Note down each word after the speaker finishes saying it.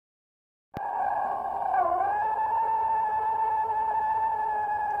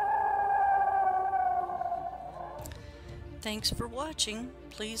Thanks for watching.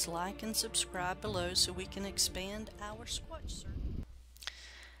 Please like and subscribe below so we can expand our Squatch search.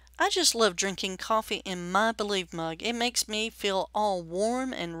 I just love drinking coffee in my Believe mug. It makes me feel all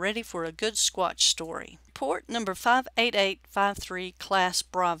warm and ready for a good Squatch story. Report number 58853, Class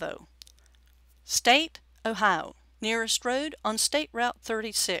Bravo. State, Ohio. Nearest road on State Route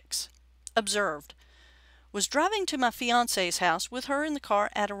 36. Observed. Was driving to my fiance's house with her in the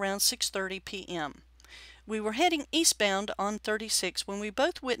car at around 6:30 p.m. We were heading eastbound on 36 when we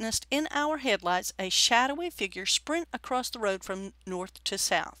both witnessed in our headlights a shadowy figure sprint across the road from north to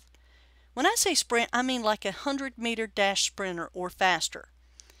south. When I say sprint, I mean like a 100-meter dash sprinter or faster.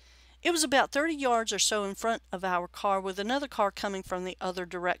 It was about 30 yards or so in front of our car with another car coming from the other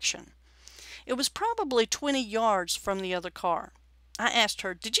direction. It was probably 20 yards from the other car. I asked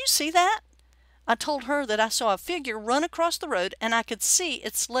her, "Did you see that?" I told her that I saw a figure run across the road and I could see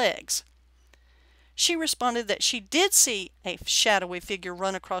its legs. She responded that she did see a shadowy figure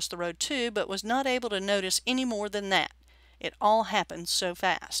run across the road too, but was not able to notice any more than that. It all happened so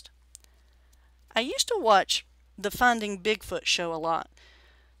fast. I used to watch the Finding Bigfoot show a lot,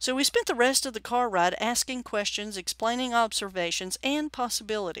 so we spent the rest of the car ride asking questions, explaining observations, and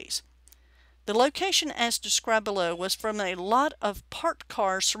possibilities. The location as described below was from a lot of parked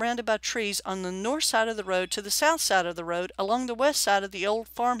cars surrounded by trees on the north side of the road to the south side of the road along the west side of the old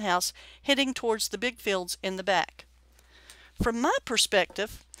farmhouse heading towards the big fields in the back. From my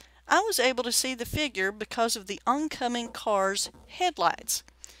perspective, I was able to see the figure because of the oncoming car's headlights.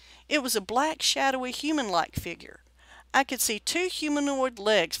 It was a black, shadowy, human-like figure. I could see two humanoid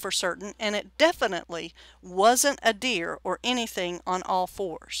legs for certain, and it definitely wasn't a deer or anything on all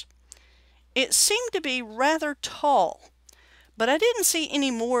fours. It seemed to be rather tall, but I didn't see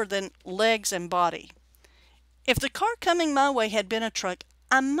any more than legs and body. If the car coming my way had been a truck,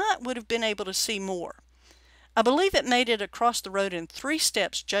 I would have been able to see more. I believe it made it across the road in 3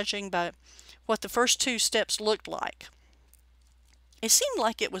 steps, judging by what the first 2 steps looked like. It seemed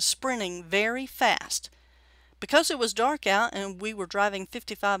like it was sprinting very fast. Because it was dark out and we were driving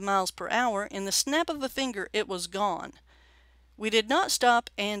 55 miles per hour, in the snap of a finger it was gone. We did not stop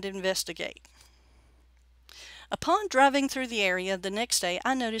and investigate. Upon driving through the area the next day,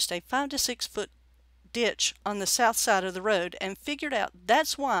 I noticed a 5 to 6 foot ditch on the south side of the road and figured out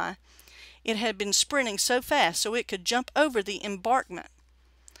that's why it had been sprinting so fast, so it could jump over the embankment.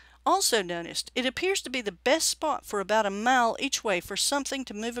 Also noticed, it appears to be the best spot for about a mile each way for something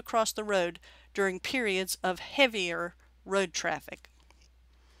to move across the road during periods of heavier road traffic.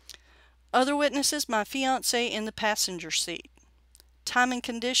 Other witnesses, my fiancé in the passenger seat. Time and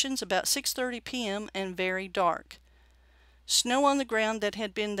conditions about 6:30 p.m. and very dark. Snow on the ground that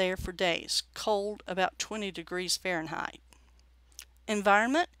had been there for days. Cold, about 20 degrees Fahrenheit.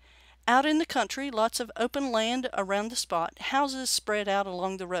 Environment, out in the country, lots of open land around the spot, houses spread out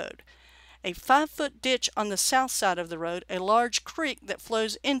along the road. A 5-foot ditch on the south side of the road, a large creek that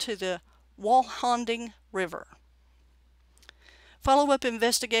flows into the Walhonding River. Follow-up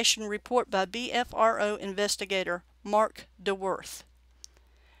investigation report by BFRO investigator Mark DeWorth.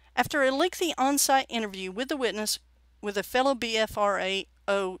 After a lengthy on-site interview with the witness with a fellow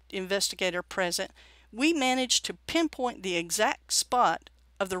BFRO investigator present, we managed to pinpoint the exact spot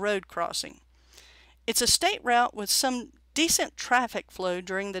of the road crossing. It's a state route with some decent traffic flow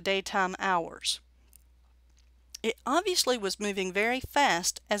during the daytime hours. It obviously was moving very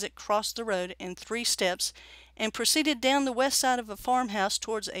fast as it crossed the road in 3 steps and proceeded down the west side of a farmhouse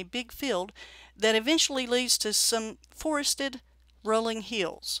towards a big field that eventually leads to some forested, rolling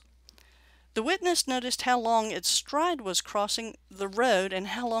hills. The witness noticed how long its stride was crossing the road and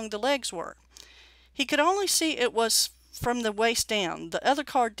how long the legs were. He could only see it was from the waist down. The other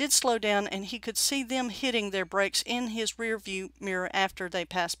car did slow down and he could see them hitting their brakes in his rear view mirror after they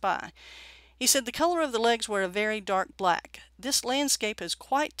passed by. He said the color of the legs were a very dark black. This landscape is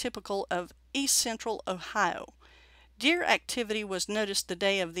quite typical of east central Ohio. Deer activity was noticed the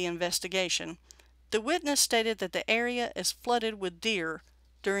day of the investigation. The witness stated that the area is flooded with deer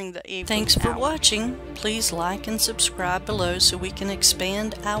during the evening Thanks for hour. watching. Please like and subscribe below so we can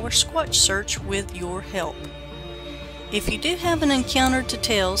expand our Squatch search with your help. If you do have an encounter to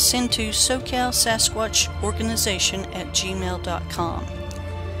tell, send to SoCalSasquatchOrganization@gmail.com.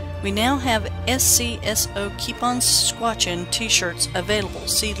 We now have SCSO Keep On Squatchin' t-shirts available.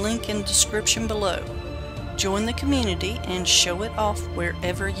 See link in description below. Join the community and show it off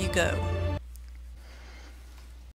wherever you go.